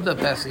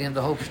Budapest, in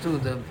the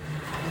Hauptstadt,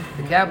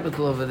 the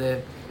capital over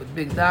there, with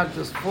big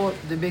doctors. 4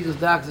 the biggest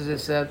doctors, they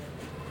said,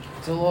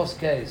 it's a lost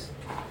case.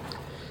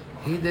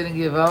 He didn't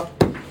give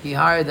up. He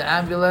hired the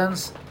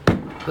ambulance,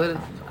 put it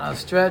on a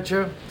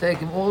stretcher, take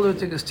him all the way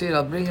to Castile.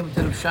 I'll bring him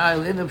to Reb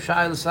Shayel'e, in Reb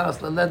Shayel'e's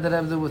house, let the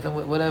Rebbe do with him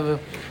whatever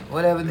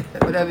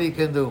he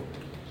can do.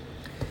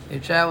 He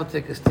traveled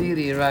to Castile.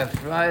 He arrived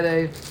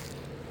Friday.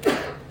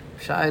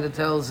 Shayel'e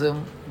tells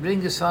him,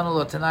 "Bring your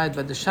son-in-law tonight,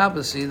 but the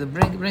Shabbos Seder,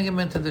 bring him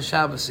into the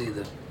Shabbos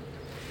Seder."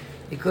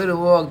 He couldn't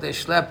walk. They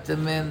schlepped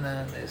him in,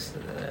 and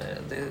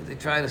they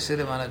tried to sit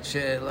him on a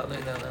chair,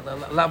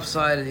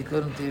 lopsided. He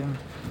couldn't even.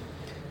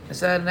 They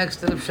sat next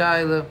to the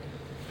Shayel'e,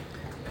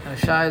 and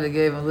Shayel'e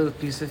gave him a little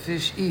piece of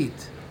fish,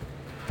 eat.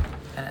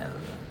 And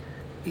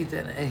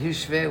his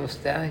shver was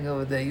standing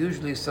over there.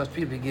 Usually such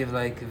people give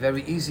like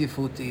very easy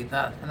food to eat,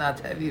 not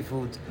heavy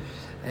food.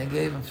 And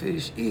gave him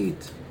fish,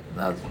 eat,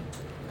 nothing.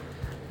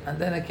 And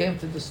then I came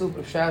to the soup.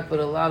 Shayel'e put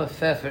a lot of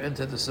pepper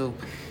into the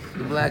soup.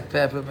 The black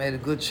pepper made a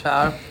good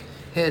char.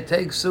 Here,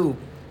 take soup.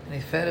 And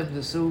he fed him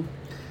the soup.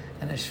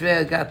 And the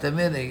shver got the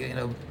minute.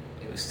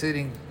 He was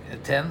sitting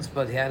tense,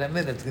 but he had a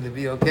minute. It's going to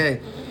be okay.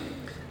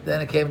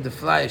 Then it came the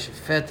fleisch. He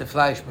fed the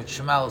fleisch with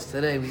schmaltz.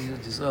 Today we use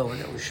this over.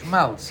 It was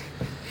schmaltz.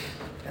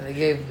 And they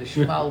gave him the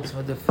schmaltz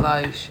with the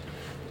fleisch.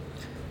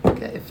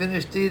 Okay,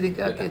 finished eating.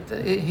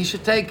 Okay, he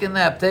should take a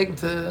nap. Take him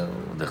to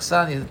the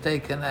Chsania to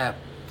take a nap.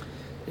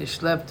 They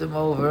schlepped him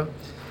over,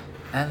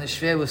 and the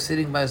shver was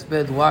sitting by his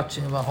bed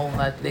watching him the whole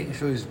night, making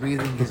sure he's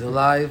breathing, he's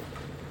alive.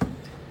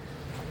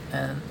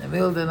 And in the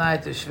middle of the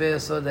night, the shver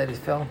saw that he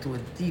fell into a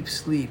deep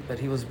sleep, but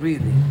he was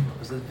breathing. It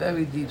was a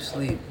very deep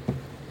sleep.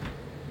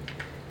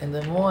 In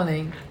the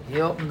morning,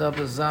 he opened up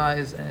his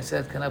eyes and he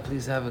said, "Can I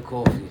please have a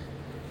coffee?"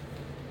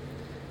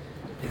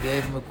 They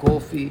gave him a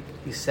coffee.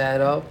 He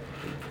sat up,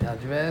 he got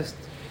dressed,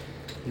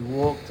 he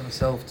walked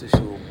himself to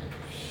shul.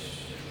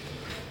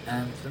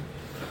 And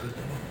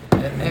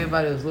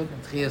everybody was looking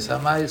at Chiyas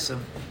HaMaisim.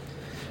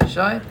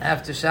 Shoin,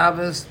 after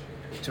Shabbos,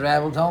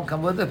 traveled home,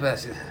 come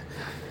Budapest.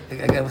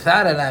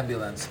 Without an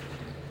ambulance.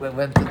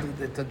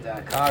 They took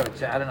the car,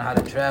 I don't know how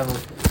to travel.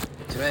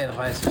 Train,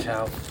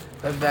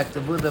 went back to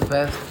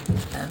Budapest,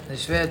 and the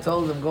Shver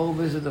told him, go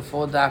visit the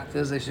 4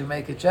 doctors, they should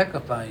make a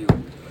checkup on you.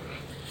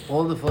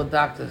 All the 4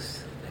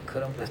 doctors, they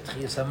couldn't get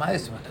it's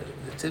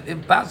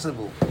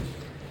impossible.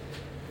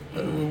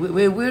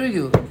 Where were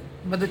you?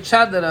 But the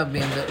Chadar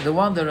Rabbin, the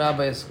one the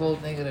rabbi is called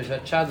in English, a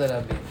Chadar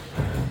Rabbin.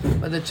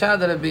 But the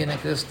Chadar Rabbin in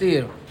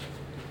Kristir,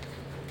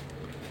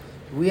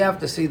 we have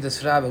to see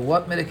this rabbi.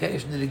 What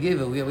medication did he give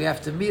her? We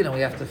have to meet him.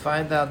 We have to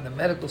find out in the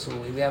medical school.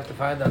 We have to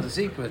find out the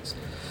secrets.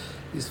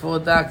 These 4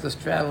 doctors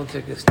traveled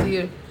to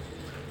Kristir,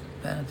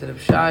 then to Reb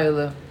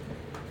Shayel'e.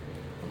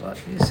 But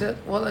he said,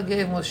 all I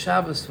gave him was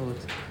Shabbos food.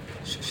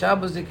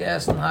 Shabbos dik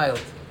essen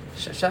heilt.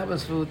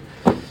 Shabbos food.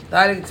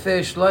 Direkt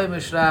für Shloim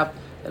Shrab,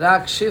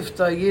 Rak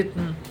Shifta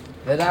Yitten,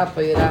 Verapa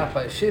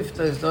Yerapa.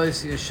 Shifta is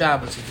Doisi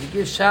Shabbos. If you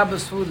give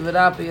Shabbos food,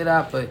 Verapa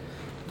Yerapa,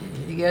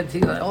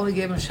 I only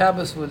gave him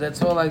Shabbos food,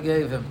 that's all I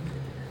gave him.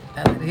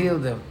 And it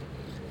healed him.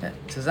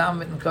 Zusammen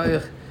mit dem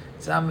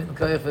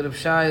Koyach für Reb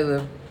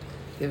Shayel'e,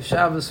 give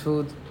Shabbos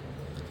food.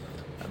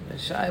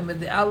 Shaya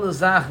mit alle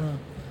Sachen,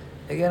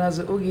 again as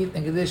a Ugit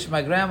and Gedish,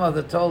 my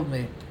grandmother told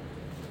me,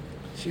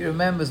 she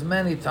remembers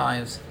many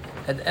times,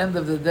 at the end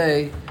of the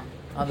day,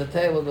 on the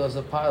table there was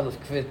a pile of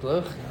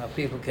kvitluch,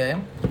 people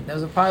came, there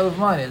was a pile of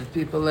money that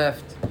people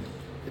left,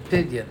 the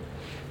pidyon.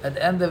 At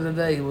the end of the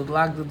day, he would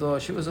lock the door.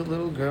 She was a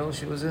little girl,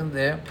 she was in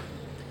there.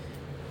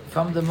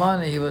 From the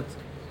money, he would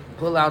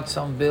pull out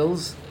some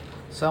bills.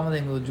 Some of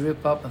them he would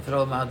rip up and throw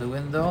them out the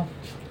window.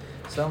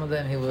 Some of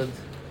them he would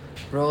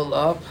roll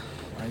up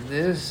like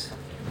this,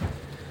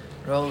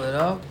 roll it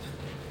up,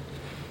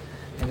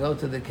 and go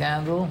to the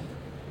candle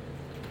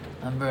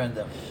and burn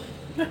them.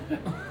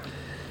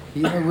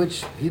 He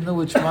knew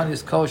which money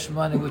is kosher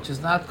money, which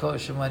is not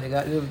kosher money. He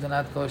got rid of the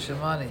not kosher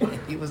money.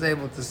 He was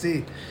able to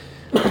see.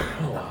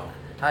 Wow.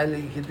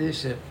 Heilige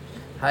Kedisha,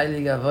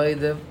 Heilige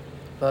Avoide,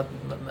 but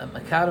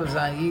Makarev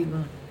Zayin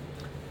Yidden,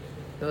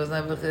 there was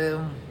never,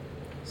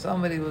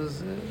 somebody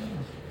was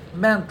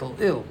mental,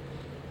 ill.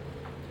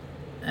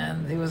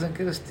 And he was in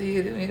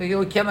Kristir.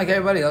 He came like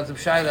everybody else.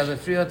 Shaya has a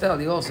free hotel.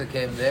 He also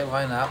came there.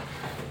 Why not?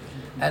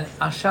 And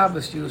on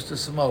Shabbos he used to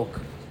smoke.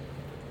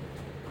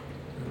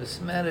 The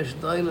Smerish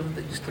Doilim,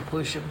 they used to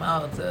push him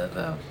out.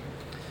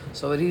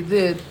 So what he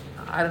did,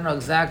 I don't know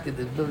exactly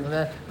the building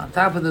there. On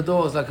top of the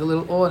door was like a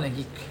little awning.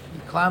 He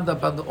climbed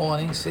up on the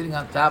awning, sitting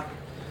on top,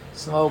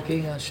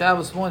 smoking. And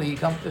Shabbos morning he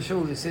come to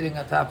shul, he's sitting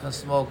on top and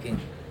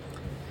smoking.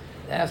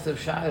 They asked Reb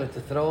Shayel'e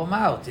to throw him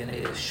out.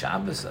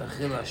 Shabbos,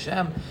 Achil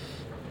Hashem.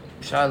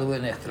 Shayel'e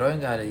went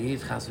throwing out a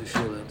yid, chas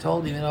v'shul.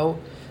 Told him,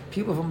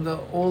 people from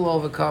all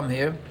over come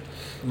here,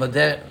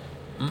 modern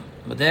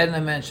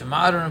mention,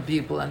 modern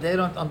people, and they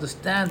don't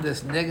understand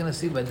this. And they're going to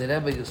see by the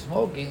Rebbe you're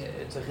smoking,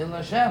 it's a Chil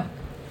Hashem.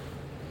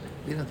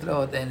 He didn't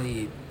throw it any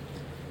yid.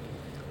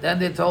 Then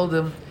they told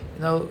him,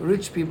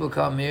 rich people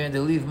come here and they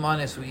leave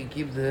money so we can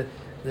keep the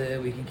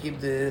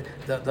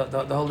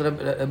whole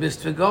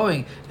Rebbe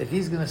going. If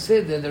he's going to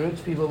sit there, the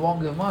rich people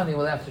won't give money.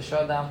 We'll have to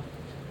shut down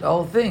the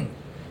whole thing.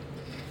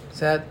 He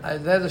said,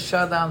 I'd rather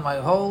shut down my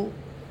whole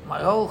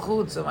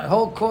chutz, my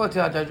whole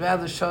courtyard. I'd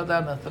rather shut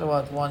down than throw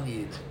out one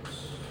yid.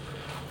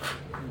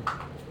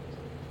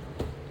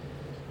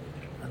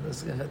 And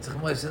this hat sich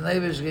Moshe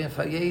Nevish gehen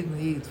für jeden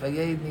Yid,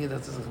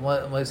 hat sich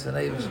Moshe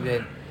Nevish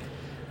gehen.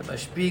 Aber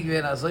Spieg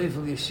werden so viel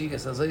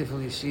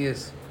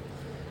Yeshiyas.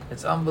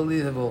 It's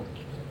unbelievable.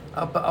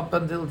 Up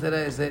until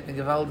today, it's a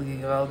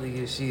gewaltige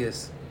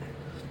Yeshiyas.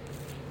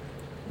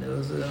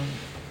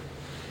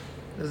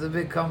 There's a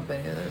big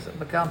company, there's a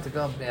bekannte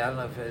company, I don't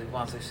know if it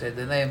wants to say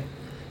the name.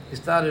 He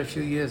started a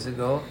few years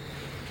ago.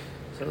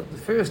 So the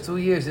first 2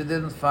 years he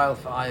didn't file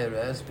for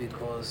IRS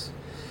because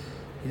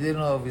he didn't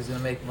know if he's going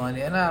to make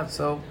money or not.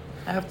 So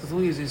after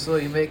 2 years he saw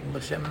he making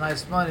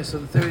nice money, so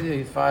the third year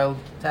he filed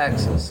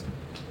taxes.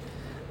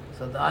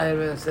 So the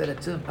IRS said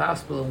it's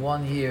impossible in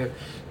 1 year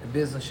the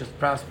business should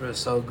prosper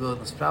so good.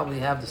 Let's probably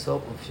have this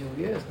open a few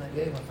years, and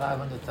they gave him a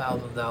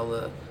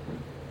 $500,000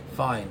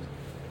 fine.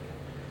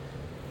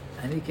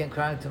 And he came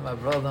crying to my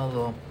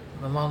brother-in-law,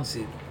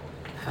 Mamonsi,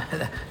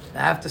 I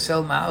have to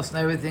sell my house and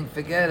everything,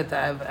 forget it,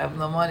 I have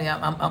no money,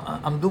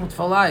 I'm doomed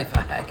for life,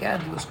 I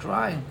can't. He was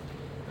crying.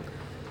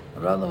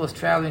 My brother was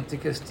traveling to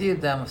Kristir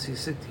Damas. He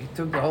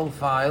took the whole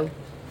file,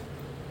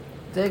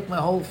 take my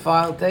whole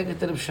file, take it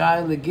to Reb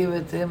Shayel'e, give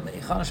it to him,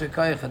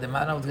 the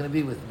man was going to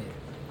be with me.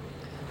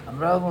 My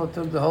brother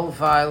took the whole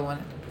file, when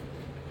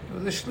it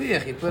was a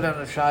shliach, he put on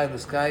Reb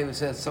Shayel'e's guy, he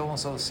said,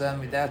 so-and-so sent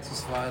me, that's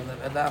his file,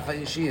 and that's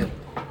Yeshia.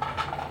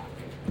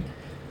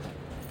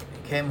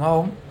 Came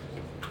home.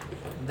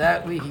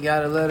 That week he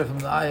got a letter from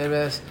the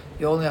IRS.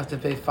 You only have to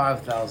pay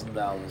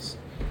 $5,000.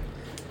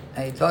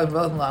 And he told him,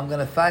 well, I'm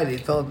going to fight it.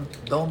 He told him,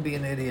 don't be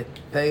an idiot.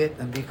 Pay it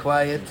and be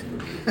quiet.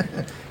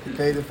 He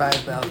paid the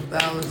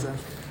 $5,000.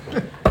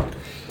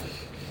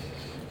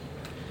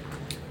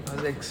 I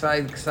was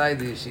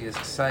excited she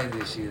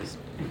is.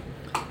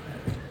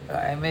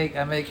 I make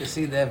a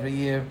seed every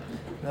year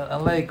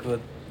in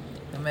Lakewood.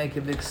 I make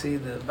a big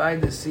seed. By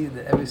the seed,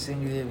 every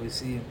single year we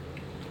see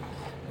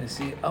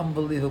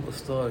unbelievable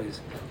stories.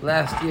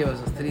 Last year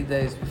was 3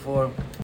 days before